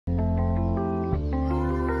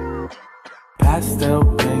Pastel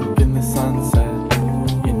pink in the sunset.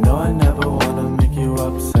 You know I never wanna make you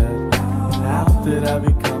upset. How did I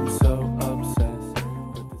become so obsessed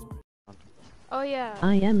with this? Oh yeah.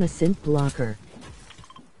 I am a simp blocker.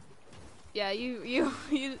 Yeah, you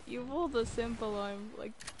pulled the simp alarm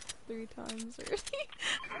like 3 times already.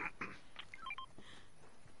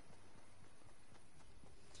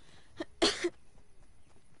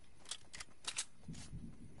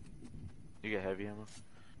 You get heavy ammo?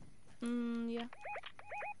 Yeah.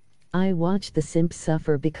 I watch the simp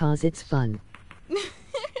suffer because it's fun.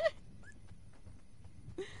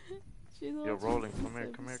 You're rolling. Come here,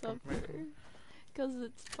 come here, come here. Because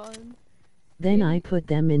it's fun. Then I put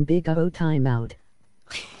them in big O timeout.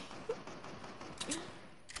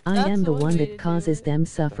 I am the one that causes them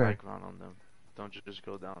suffer. The high ground on them. Don't you just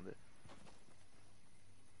go down there.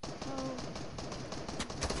 Oh.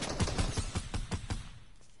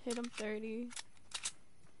 Hit him 30.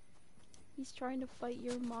 He's trying to fight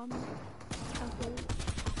your mom.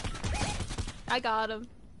 I got him.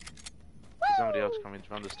 There's somebody else coming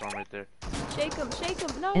from the storm right there. Shake him,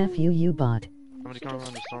 no! F you bot. Somebody coming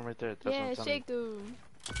from the storm right there. That's yeah, what I'm shake him.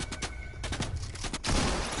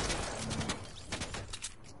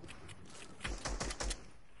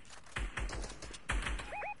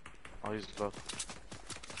 Oh, he's low.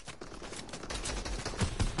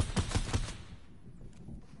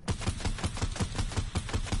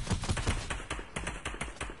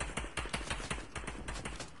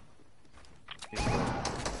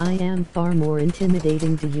 I am far more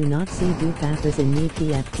intimidating. Do you not see doofappers in me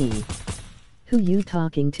PFP? Who you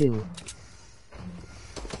talking to?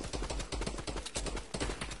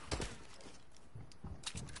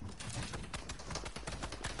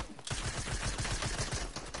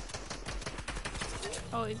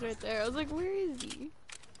 Oh, he's right there. I was like, where is he?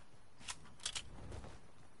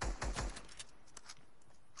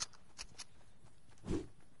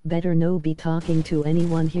 Better no be talking to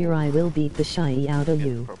anyone here. I will beat the shy out of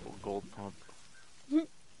you. Purple gold pump.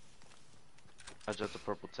 I just a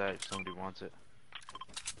purple tag. Somebody wants it.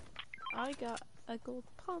 I got a gold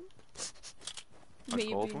pump.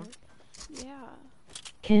 A gold one? Yeah.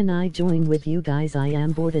 Can I join with you guys? I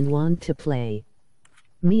am bored and want to play.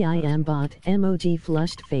 Me, I am bot. Emoji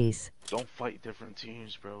flushed face. Don't fight different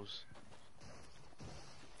teams, bros.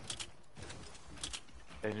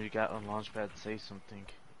 And you got on launchpad, say something.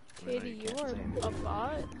 Katie, you're a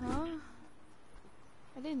bot, huh?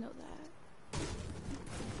 I didn't know that.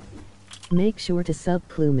 Make sure to sub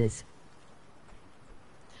Clumas.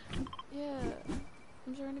 Yeah,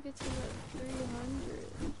 I'm trying to get to that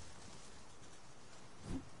 300.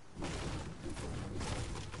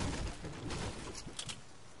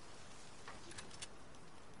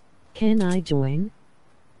 Can I join?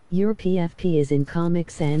 Your PFP is in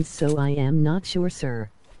Comic Sans, so I am not sure, sir.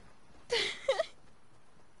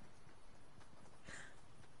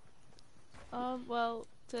 Well,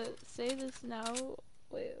 to say this now,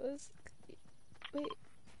 wait.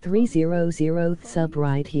 300 sub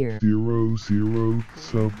right here. 00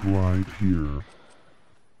 sub right here.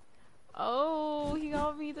 Oh, he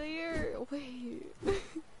got me there. Wait.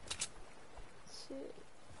 Shit.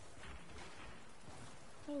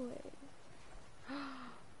 No way.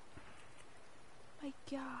 My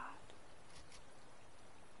God.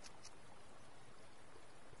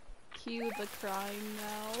 Cue the crying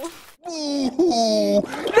now. Ooh,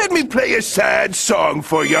 let me play a sad song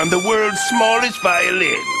for you on the world's smallest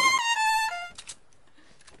violin.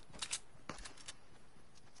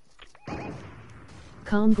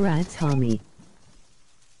 Congrats, homie.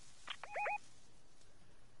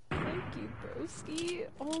 Thank you, broski.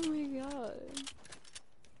 Oh my God.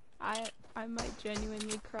 I might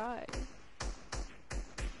genuinely cry.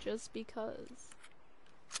 Just because.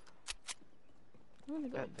 I'm gonna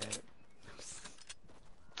go to bed.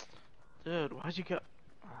 Dude, why'd you go?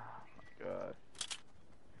 Oh my God.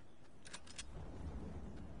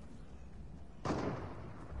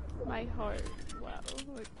 My heart. Wow.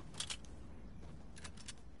 Like,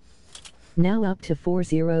 Now up to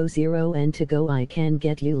 400 and to go. I can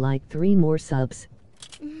get you like 3 more subs.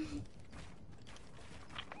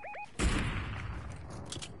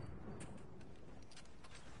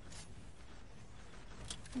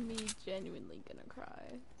 me genuinely gonna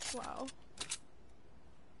cry. Wow.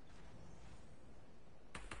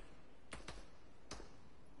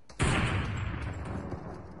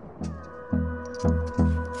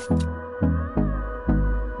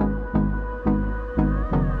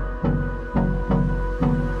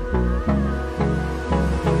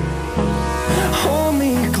 Hold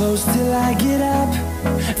me close till I get up.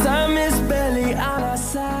 Time is